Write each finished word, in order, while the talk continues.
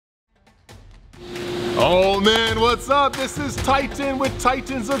Oh man, what's up? This is Titan with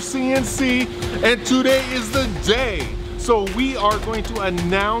Titans of CNC, and today is the day. So we are going to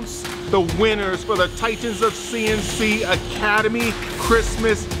announce the winners for the Titans of CNC Academy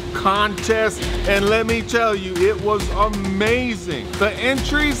Christmas contest, and let me tell you, it was amazing. The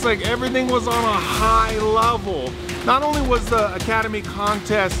entries, like everything was on a high level. Not only was the Academy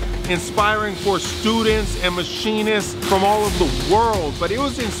contest inspiring for students and machinists from all over the world, but it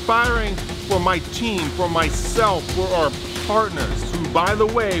was inspiring for my team, for myself, for our partners, who, by the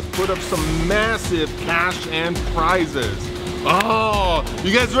way, put up some massive cash and prizes. Oh,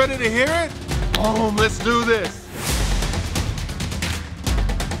 you guys ready to hear it? Oh, let's do this.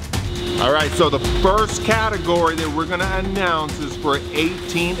 All right, so the first category that we're gonna announce is for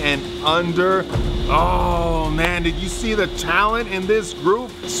 18 and under. Oh man, did you see the talent in this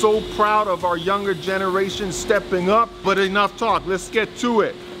group? So proud of our younger generation stepping up, but enough talk, let's get to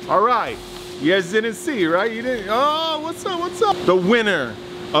it. All right, you guys didn't see, right? You didn't, oh, what's up, what's up? The winner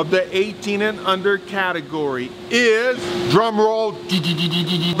of the 18 and under category is, drum roll,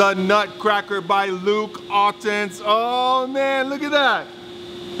 the Nutcracker by Luke Ottens. Oh man, look at that.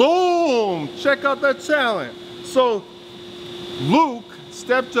 Boom! Check out that talent. So Luke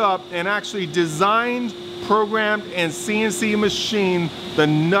stepped up and actually designed, programmed, and CNC machined the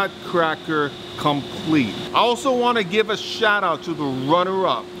Nutcracker complete. I also want to give a shout out to the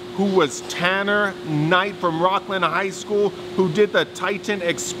runner-up, who was Tanner Knight from Rockland High School, who did the Titan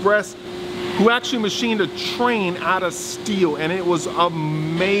Express, who actually machined a train out of steel, and it was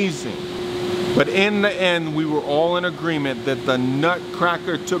amazing. But in the end, we were all in agreement that the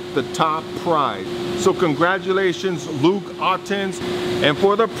Nutcracker took the top prize. So congratulations, Luke Ottens. And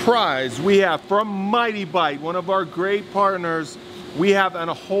for the prize, we have from Mighty Bite, one of our great partners, we have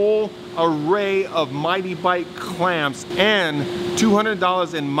a whole array of Mighty Bite clamps and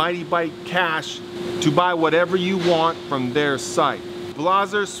 $200 in Mighty Bite cash to buy whatever you want from their site.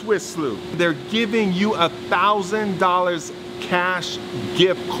 Blaser Swiss Loop, they're giving you $1,000 cash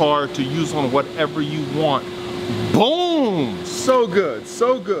gift card to use on whatever you want. Boom! So good,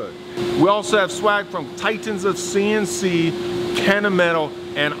 so good. We also have swag from Titans of CNC, Kennametal,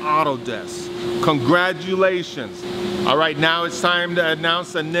 and Autodesk. Congratulations. All right, now it's time to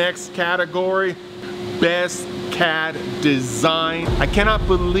announce the next category, Best CAD Design. I cannot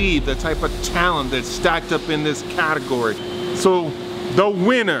believe the type of talent that's stacked up in this category. So the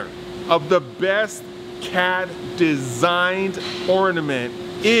winner of the Best CAD Designed Ornament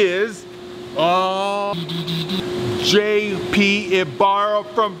is JP Ibarra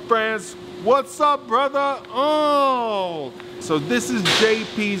from France. What's up, brother? Oh, so this is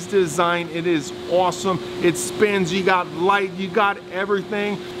JP's design. It is awesome. It spins, you got light, you got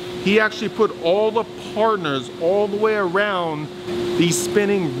everything. He actually put all the partners all the way around these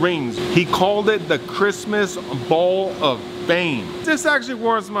spinning rings. He called it the Christmas Ball of Fame. This actually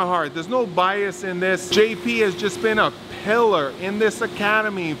warms my heart. There's no bias in this. JP has just been a pillar in this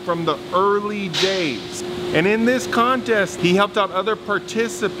academy from the early days. And in this contest, he helped out other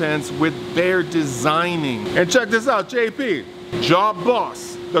participants with their designing. And check this out, JP, Job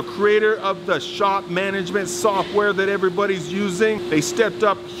Boss, the creator of the shop management software that everybody's using, they stepped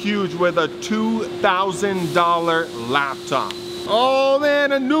up huge with a $2,000 laptop. Oh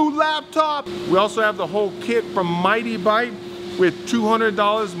man, a new laptop. We also have the whole kit from Mighty Bite with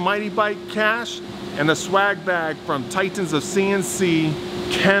 $200 Mighty Bite cash and the swag bag from Titans of CNC,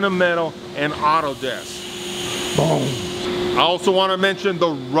 Kennametal, and Autodesk. Boom. I also want to mention the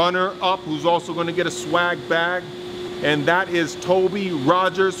runner-up, who's also going to get a swag bag, and that is Toby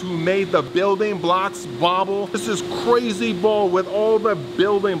Rogers, who made the building blocks bobble. This is crazy ball with all the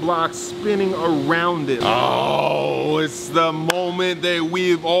building blocks spinning around it. Oh, it's the moment that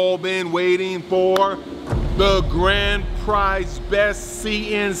we've all been waiting for. The grand prize, Best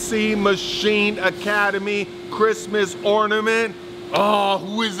CNC Machine Academy Christmas Ornament. Oh,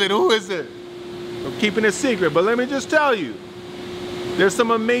 who is it? Who is it? I'm keeping it secret, but let me just tell you, there's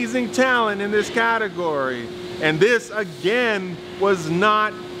some amazing talent in this category. And this, again, was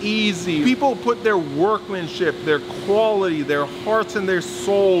not easy. People put their workmanship, their quality, their hearts and their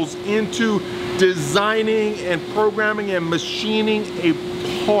souls into designing and programming and machining a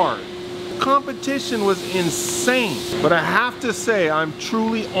part. Competition was insane, but I have to say I'm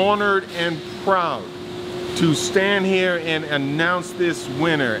truly honored and proud to stand here and announce this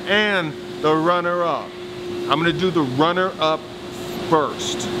winner and the runner-up. I'm gonna do the runner-up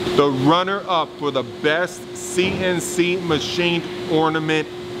first. The runner-up for the Best CNC Machined Ornament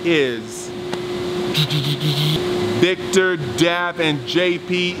is Victor, Dab, and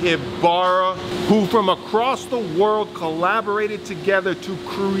JP Ibarra, who from across the world collaborated together to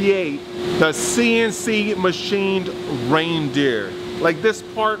create the CNC machined reindeer. Like, this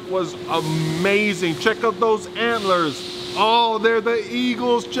part was amazing. Check out those antlers. Oh, they're the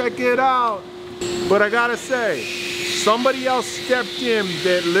eagles, check it out. But I gotta say, somebody else stepped in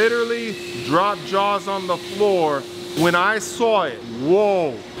that literally dropped jaws on the floor when I saw it.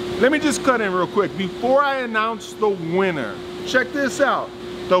 Whoa. Let me just cut in real quick. Before I announce the winner, check this out.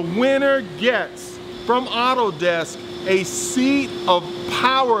 The winner gets from Autodesk a seat of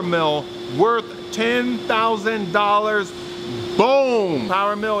power mill worth $10,000. Boom!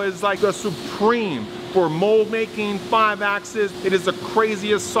 Power mill is like the supreme for mold making 5-axis. It is the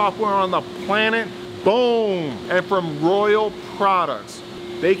craziest software on the planet. Boom! And from Royal Products.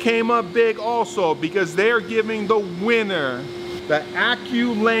 They came up big also because they're giving the winner the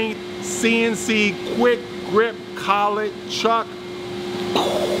AccuLength CNC Quick Grip Collet Chuck.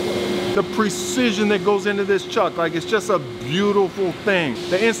 The precision that goes into this chuck, like, it's just a beautiful thing.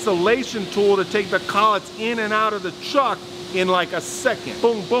 The installation tool to take the collets in and out of the chuck in like a second.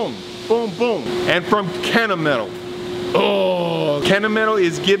 Boom, boom, boom, boom. And from Kennametal. Oh, Kennametal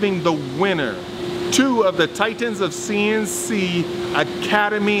is giving the winner 2 of the Titans of CNC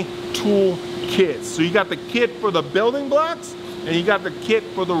Academy tool kits. So you got the kit for the building blocks and you got the kit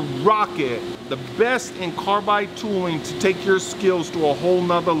for the rocket. The best in carbide tooling to take your skills to a whole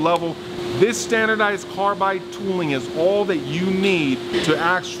nother level. This standardized carbide tooling is all that you need to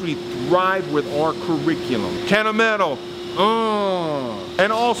actually thrive with our curriculum. Kennametal.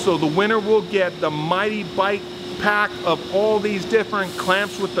 And also the winner will get the Mighty Bite pack of all these different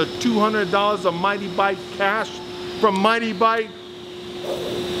clamps with the $200 of Mighty Bite cash from Mighty Bite.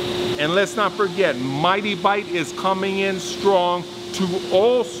 And let's not forget, Mighty Bite is coming in strong to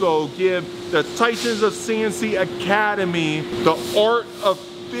also give the Titans of CNC Academy the Art of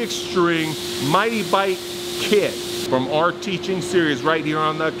Fixturing Mighty Bite kit from our teaching series right here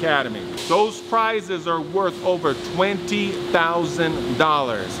on the Academy. Those prizes are worth over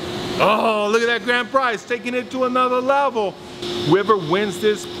 $20,000. Oh, look at that grand prize, taking it to another level. Whoever wins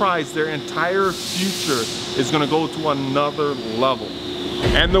this prize, their entire future is gonna go to another level.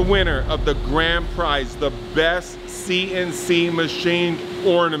 And the winner of the grand prize, the best CNC machined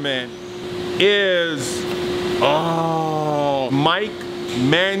ornament, is Mike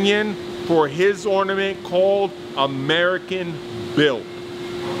Mannion for his ornament called American Built.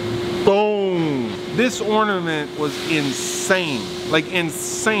 Boom! This ornament was insane, like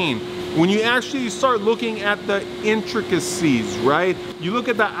insane. When you actually start looking at the intricacies, right? You look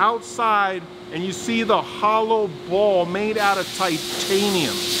at the outside and you see the hollow ball made out of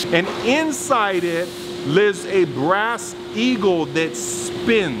titanium. And inside it lives a brass eagle that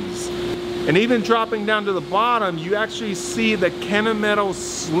spins. And even dropping down to the bottom, you actually see the Kennametal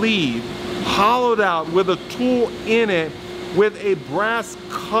sleeve hollowed out with a tool in it with a brass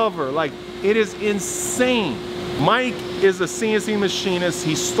cover. Like, it is insane. Mike is a CNC machinist.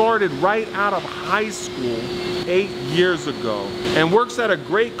 He started right out of high school 8 years ago and works at a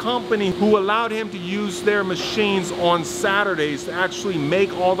great company who allowed him to use their machines on Saturdays to actually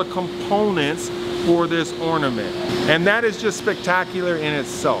make all the components for this ornament. And that is just spectacular in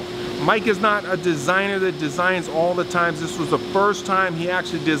itself. Mike is not a designer that designs all the time. This was the first time he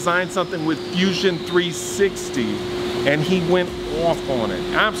actually designed something with Fusion 360 and he went off on it.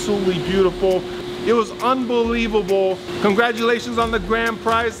 Absolutely beautiful. It was unbelievable. Congratulations on the grand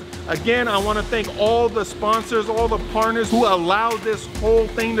prize. Again, I want to thank all the sponsors, all the partners who allowed this whole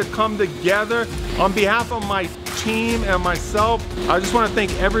thing to come together. On behalf of my team and myself, I just want to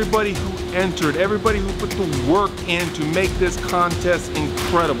thank everybody who entered, everybody who put the work in to make this contest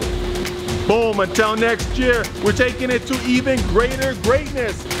incredible. Boom, until next year, we're taking it to even greater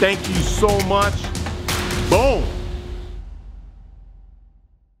greatness. Thank you so much. Boom.